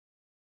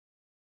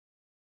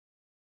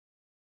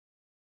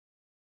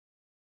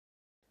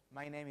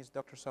My name is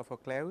Dr.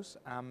 Sofocleous.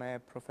 I'm a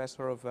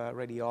professor of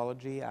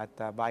radiology at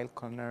Weill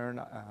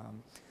Cornell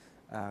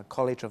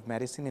College of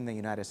Medicine in the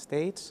United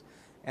States,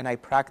 and I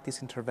practice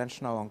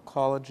interventional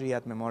oncology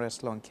at Memorial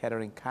Sloan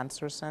Kettering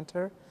Cancer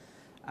Center.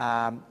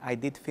 I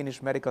did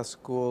finish medical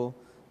school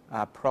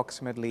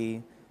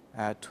approximately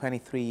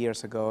 23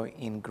 years ago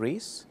in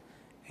Greece,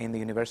 in the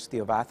University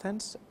of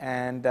Athens,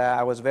 and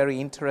I was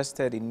very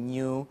interested in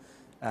new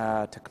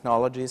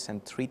technologies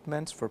and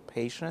treatments for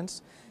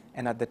patients.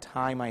 And at the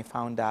time, I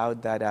found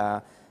out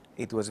that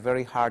it was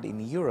very hard in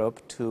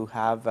Europe to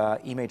have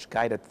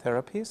image-guided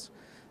therapies.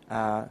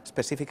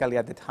 Specifically,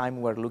 at the time,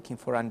 we were looking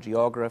for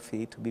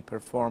angiography to be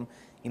performed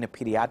in a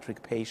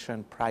pediatric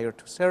patient prior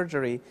to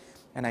surgery,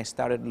 and I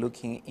started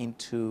looking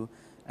into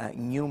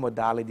new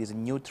modalities,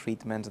 new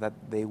treatments that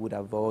they would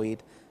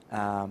avoid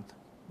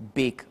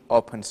big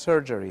open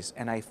surgeries.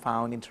 And I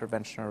found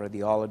interventional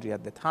radiology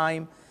at the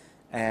time,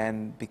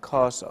 and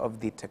because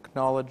of the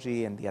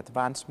technology and the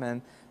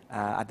advancement,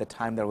 at the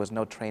time, there was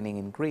no training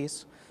in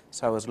Greece,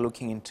 so I was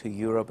looking into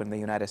Europe and the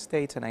United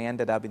States, and I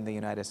ended up in the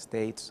United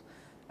States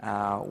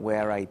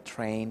where I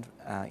trained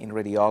in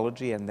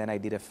radiology, and then I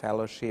did a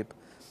fellowship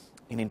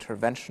in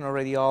interventional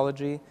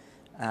radiology,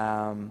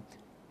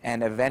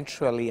 and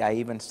eventually I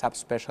even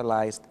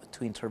subspecialized to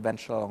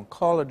interventional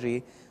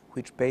oncology,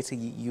 which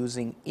basically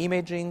using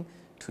imaging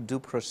to do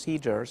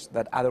procedures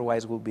that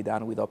otherwise will be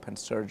done with open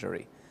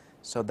surgery.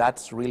 So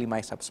that's really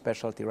my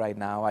subspecialty right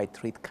now. I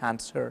treat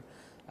cancer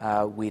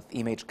with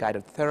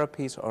image-guided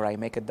therapies, or I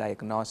make a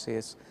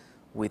diagnosis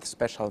with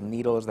special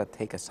needles that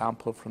take a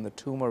sample from the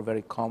tumor,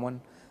 very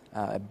common,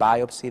 a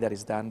biopsy that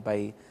is done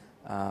by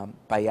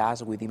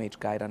us with image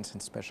guidance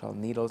and special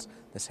needles,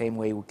 the same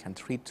way we can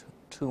treat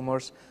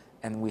tumors,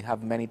 and we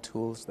have many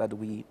tools that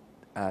we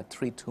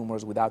treat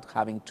tumors without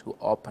having to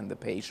open the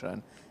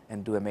patient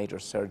and do a major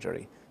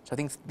surgery. So I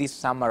think this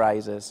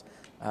summarizes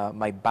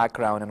my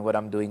background and what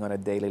I'm doing on a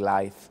daily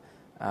life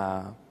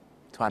to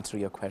answer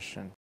your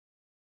question.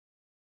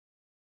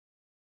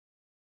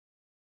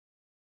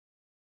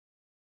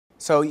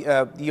 So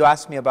you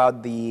asked me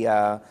about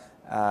the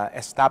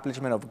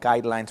establishment of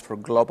guidelines for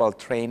global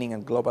training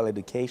and global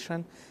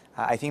education.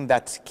 I think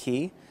that's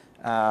key.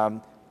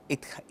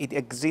 It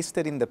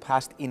existed in the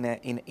past in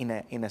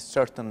a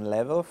certain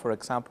level. For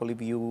example,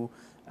 if you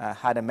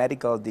had a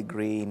medical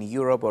degree in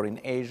Europe or in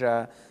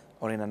Asia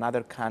or in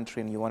another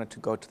country and you wanted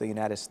to go to the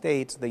United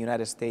States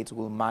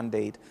will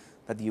mandate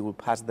that you will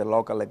pass the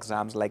local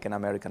exams like an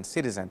American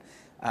citizen.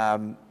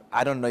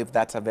 I don't know if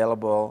that's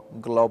available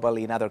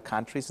globally in other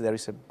countries. There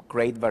is a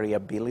great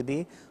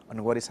variability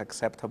on what is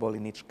acceptable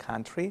in each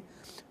country.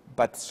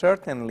 But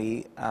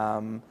certainly,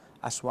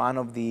 as one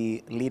of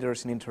the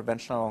leaders in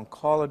interventional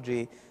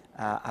oncology,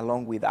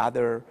 along with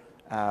other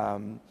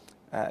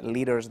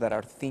leaders that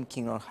are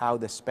thinking on how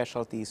the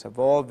specialty is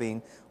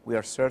evolving, we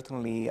are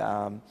certainly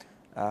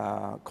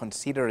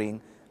considering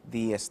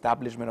the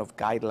establishment of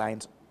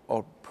guidelines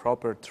or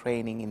proper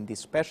training in this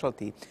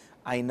specialty.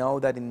 I know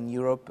that in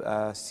Europe,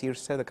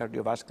 CIRSE, the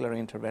Cardiovascular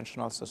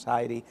Interventional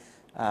Society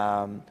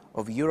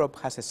of Europe,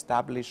 has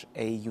established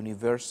a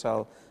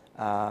universal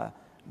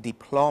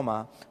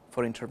diploma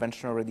for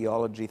interventional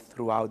radiology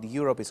throughout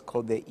Europe. It's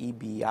called the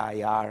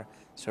EBIR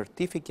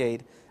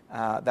certificate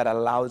that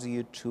allows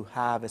you to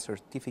have a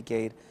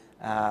certificate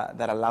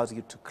that allows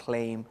you to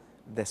claim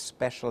the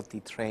specialty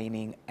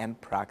training and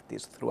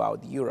practice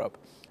throughout Europe.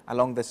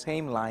 Along the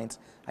same lines,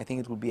 I think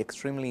it will be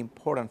extremely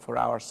important for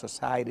our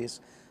societies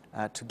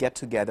to get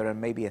together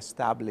and maybe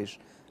establish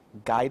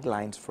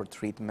guidelines for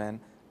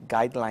treatment,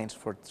 guidelines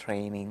for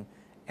training,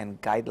 and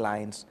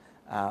guidelines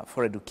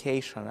for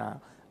education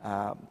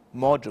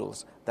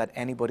modules that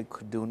anybody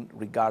could do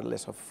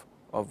regardless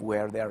of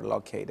where they are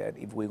located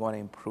if we want to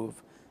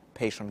improve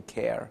patient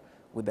care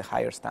with the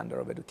higher standard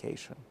of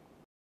education.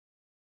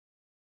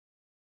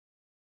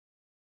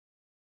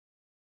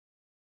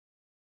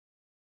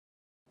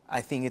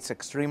 I think it's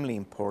extremely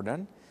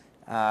important.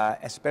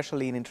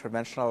 Especially in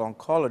interventional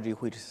oncology,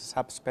 which is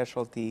a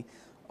subspecialty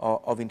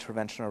of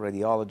interventional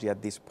radiology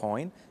at this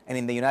point. And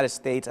in the United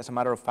States, as a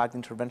matter of fact,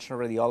 interventional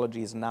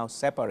radiology is now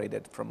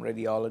separated from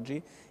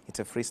radiology. It's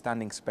a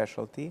freestanding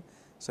specialty.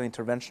 So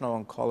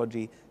interventional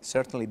oncology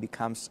certainly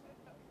becomes,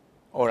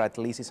 or at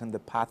least is on the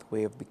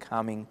pathway of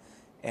becoming,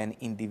 an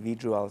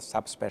individual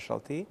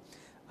subspecialty.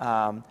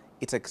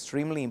 It's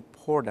extremely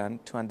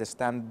important to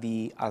understand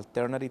the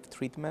alternative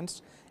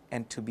treatments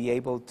and to be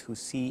able to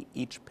see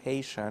each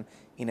patient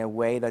in a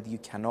way that you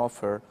can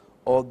offer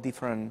all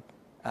different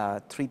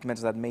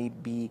treatments that may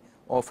be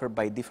offered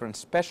by different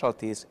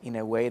specialties in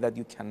a way that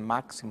you can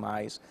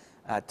maximize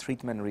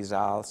treatment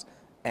results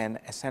and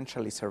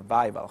essentially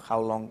survival, how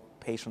long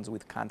patients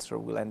with cancer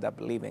will end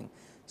up living.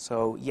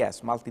 So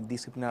yes,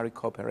 multidisciplinary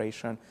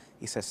cooperation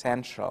is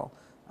essential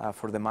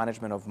for the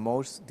management of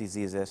most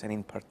diseases, and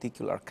in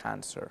particular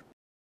cancer.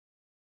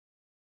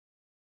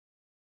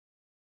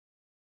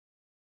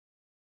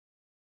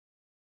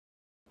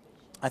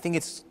 I think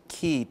it's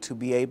key to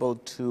be able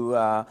to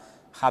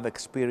have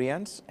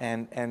experience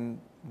and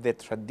the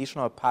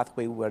traditional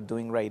pathway we're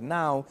doing right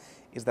now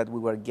is that we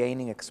were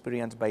gaining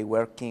experience by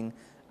working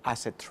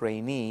as a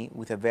trainee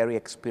with a very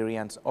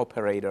experienced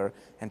operator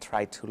and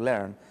try to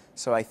learn.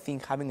 So I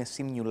think having a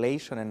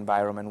simulation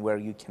environment where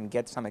you can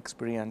get some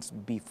experience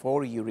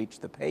before you reach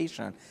the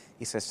patient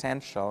is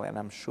essential, and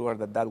I'm sure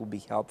that that will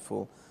be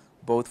helpful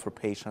both for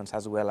patients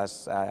as well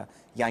as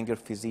younger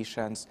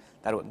physicians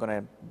that are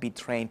going to be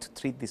trained to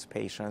treat these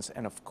patients.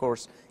 And of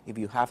course, if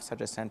you have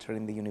such a center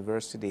in the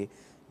university,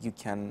 you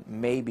can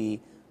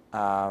maybe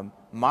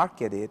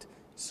market it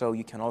so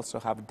you can also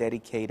have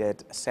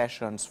dedicated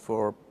sessions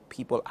for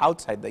people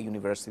outside the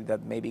university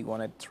that maybe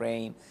want to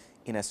train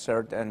in a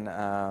certain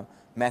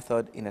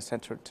method, in a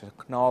certain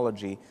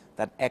technology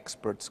that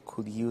experts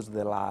could use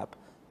the lab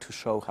to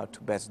show how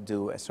to best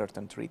do a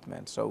certain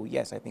treatment. So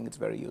yes, I think it's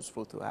very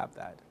useful to have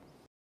that.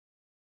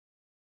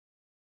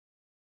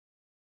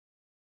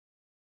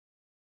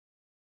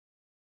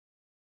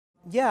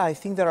 Yeah, I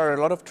think there are a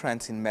lot of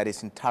trends in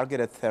medicine.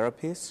 Targeted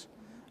therapies,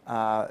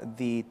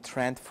 the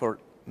trend for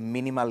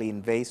minimally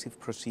invasive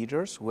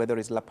procedures, whether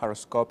it's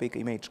laparoscopic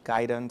image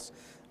guidance,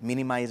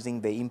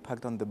 minimizing the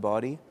impact on the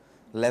body,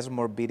 less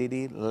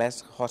morbidity,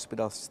 less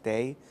hospital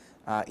stay.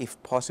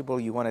 If possible,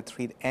 you want to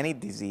treat any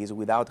disease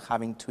without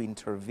having to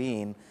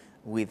intervene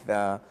with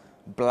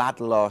blood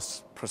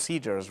loss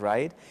procedures,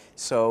 right?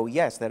 So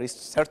yes, there is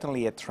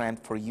certainly a trend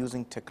for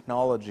using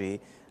technology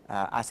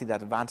as it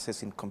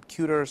advances in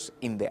computers,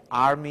 in the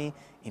army,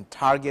 in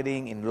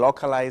targeting, in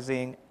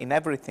localizing, in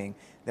everything.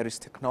 There is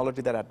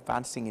technology that are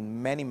advancing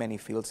in many, many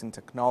fields in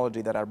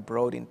technology that are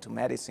brought into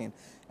medicine,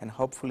 and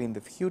hopefully in the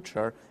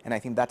future, and I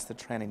think that's the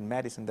trend in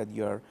medicine that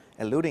you're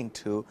alluding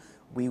to,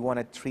 we want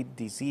to treat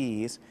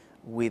disease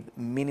with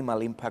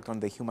minimal impact on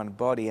the human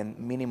body and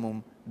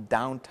minimum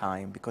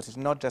downtime, because it's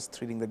not just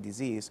treating the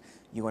disease,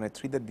 you want to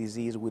treat the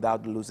disease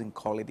without losing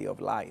quality of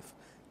life.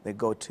 They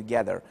go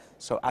together.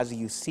 So as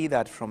you see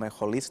that from a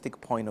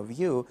holistic point of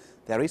view,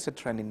 there is a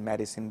trend in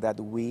medicine that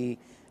we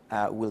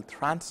will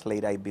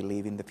translate, I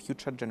believe, in the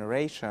future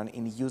generation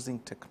in using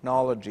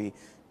technology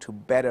to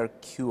better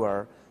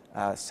cure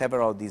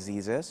several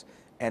diseases,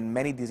 and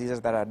many diseases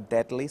that are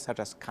deadly,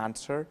 such as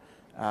cancer,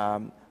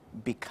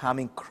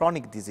 becoming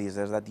chronic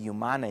diseases that you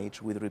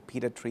manage with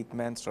repeated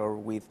treatments or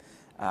with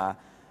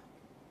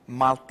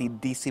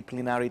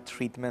multidisciplinary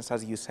treatments,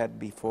 as you said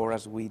before,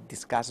 as we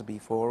discussed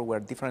before, where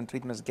different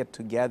treatments get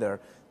together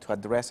to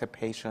address a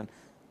patient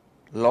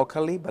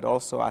locally, but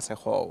also as a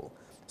whole.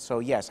 So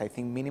yes, I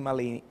think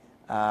minimally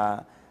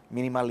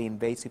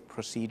invasive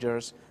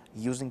procedures,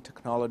 using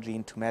technology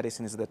into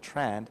medicine is the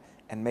trend,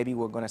 and maybe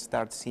we're going to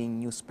start seeing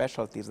new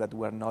specialties that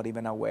we're not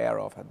even aware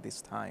of at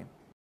this time.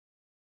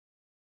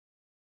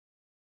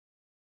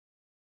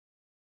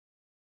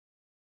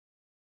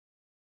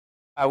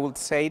 I would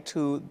say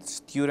to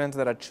students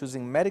that are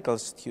choosing medical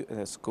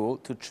school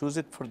to choose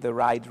it for the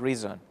right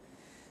reason.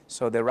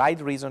 So the right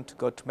reason to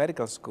go to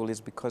medical school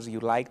is because you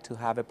like to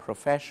have a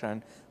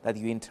profession that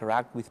you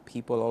interact with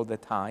people all the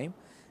time,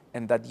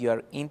 and that you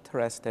are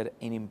interested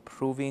in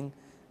improving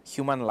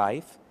human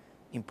life,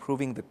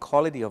 improving the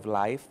quality of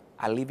life,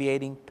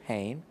 alleviating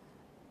pain,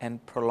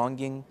 and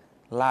prolonging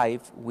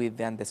life with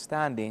the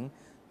understanding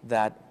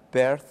that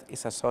birth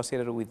is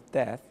associated with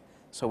death.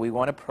 So we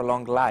want to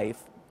prolong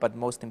life, but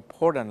most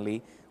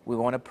importantly, we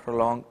want to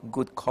prolong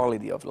good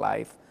quality of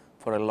life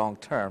for a long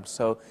term.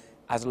 So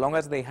as long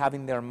as they have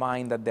in their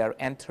mind that they're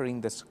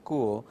entering the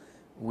school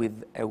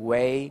with a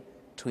way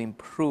to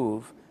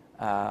improve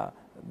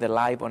the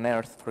life on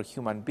earth for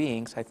human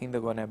beings, I think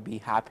they're going to be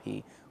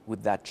happy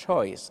with that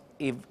choice.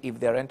 If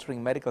they're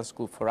entering medical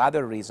school for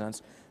other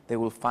reasons, they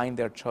will find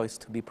their choice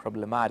to be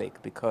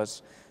problematic,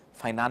 because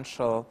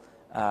financial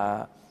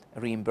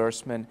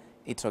reimbursement,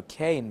 it's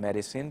okay in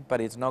medicine,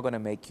 but it's not going to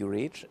make you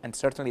rich, and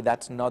certainly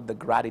that's not the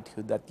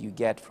gratitude that you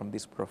get from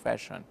this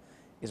profession.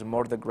 It's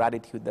more the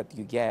gratitude that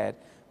you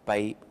get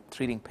by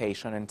treating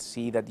patients and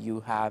see that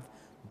you have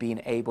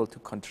been able to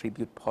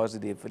contribute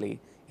positively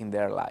in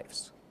their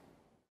lives.